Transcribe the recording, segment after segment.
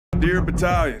Dear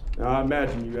Battalion. Now, I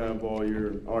imagine you have all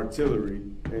your artillery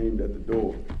aimed at the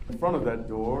door. In front of that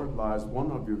door lies one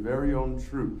of your very own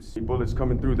troops. The bullets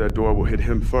coming through that door will hit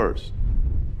him first.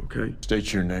 Okay?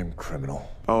 State your name, criminal.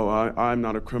 Oh, I'm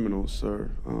not a criminal, sir.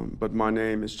 But my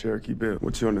name is Cherokee Bill.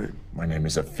 What's your name? My name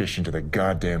is officiant of the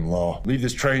goddamn law. Leave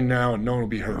this train now and no one will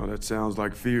be hurt. Oh, that sounds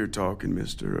like fear talking,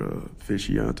 Mr.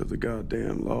 Officiant of the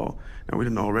goddamn law. Now, we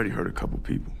done already hurt a couple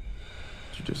people.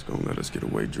 But you just gonna let us get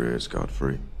away dread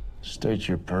scot-free? State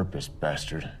your purpose,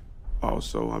 bastard.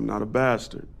 Also, I'm not a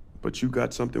bastard. But you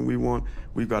got something we want,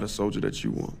 we've got a soldier that you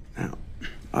want. Now,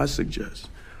 I suggest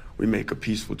we make a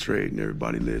peaceful trade and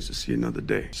everybody lives to see another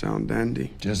day. Sound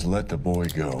dandy? Just let the boy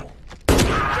go.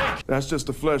 That's just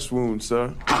a flesh wound,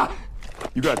 sir.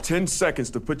 You got 10 seconds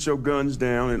to put your guns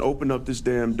down and open up this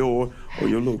damn door, or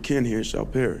your little kin here shall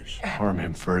perish. Harm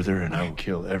him further, and I will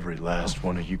kill every last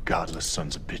one of you godless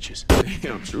sons of bitches.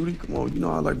 Damn, Trudy, come on, you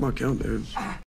know I like my countdowns.